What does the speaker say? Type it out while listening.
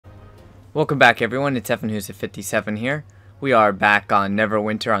Welcome back everyone, it's ANeverwinter here. We are back on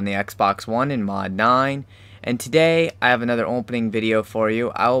Neverwinter on the Xbox One in Mod 9. And today I have another opening video for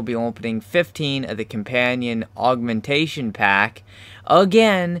you. I will be opening 15 of the Companion Augmentation Pack.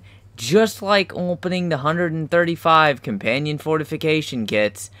 Again, just like opening the 135 Companion Fortification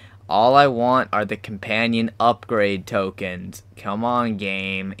Kits, all I want are the Companion Upgrade Tokens. Come on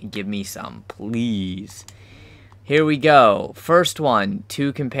game, give me some, please. Here we go. First one,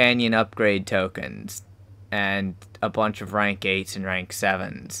 2 Companion Upgrade Tokens. And a bunch of rank 8s and rank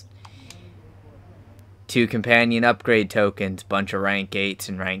 7s. 2 Companion Upgrade Tokens, bunch of rank 8s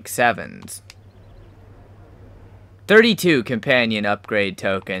and rank 7s. 32 Companion Upgrade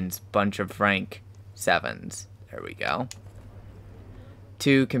Tokens, bunch of rank 7s. There we go.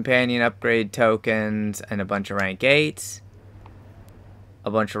 2 Companion Upgrade Tokens and a bunch of rank 8s. A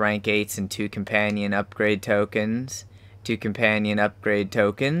bunch of rank 8s and 2 Companion Upgrade Tokens. 2 Companion Upgrade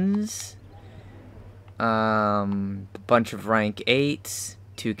Tokens. Bunch of rank 8s.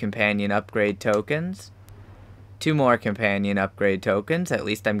 2 Companion Upgrade Tokens. 2 more Companion Upgrade Tokens. At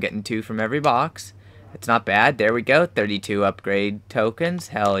least I'm getting 2 from every box. It's not bad. There we go. 32 Upgrade Tokens.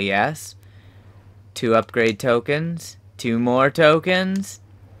 Hell yes. 2 Upgrade Tokens. 2 more tokens.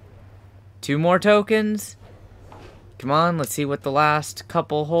 2 more tokens. Come on, let's see what the last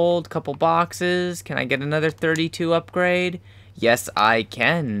couple hold. Couple boxes. Can I get another 32 upgrade? Yes, I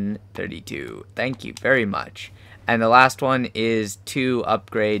can. 32. Thank you very much. And the last one is 2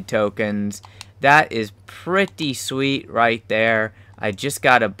 upgrade tokens. That is pretty sweet right there. I just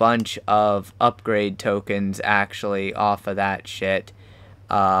got a bunch of upgrade tokens actually off of that shit.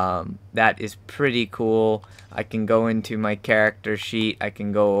 That is pretty cool. I can go into my character sheet. I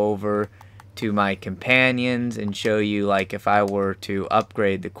can go over to my companions and show you, like, if I were to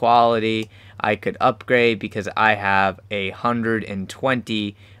upgrade the quality, I could upgrade because I have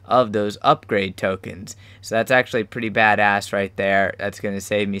 120 of those upgrade tokens. So that's actually pretty badass right there. That's going to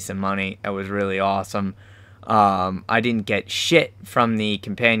save me some money. That was really awesome. I didn't get shit from the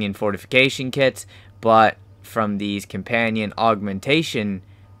companion fortification kits, but from these companion augmentation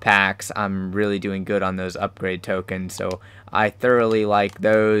packs, I'm really doing good on those upgrade tokens, so I thoroughly like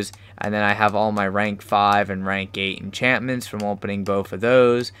those. And then I have all my rank 5 and rank 8 enchantments from opening both of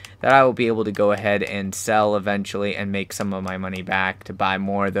those that I will be able to go ahead and sell eventually and make some of my money back to buy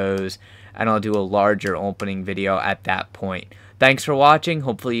more of those, and I'll do a larger opening video at that point. Thanks for watching.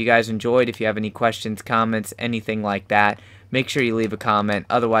 Hopefully you guys enjoyed. If you have any questions, comments, anything like that, make sure you leave a comment.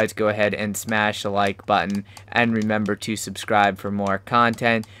 Otherwise, go ahead and smash the like button. And remember to subscribe for more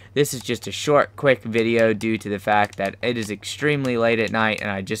content. This is just a short, quick video due to the fact that it is extremely late at night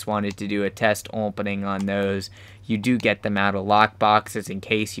and I just wanted to do a test opening on those. You do get them out of lock boxes in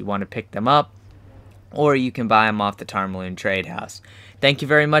case you want to pick them up, or you can buy them off the Tarmaloon Trade House. Thank you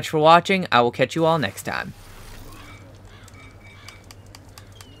very much for watching. I will catch you all next time.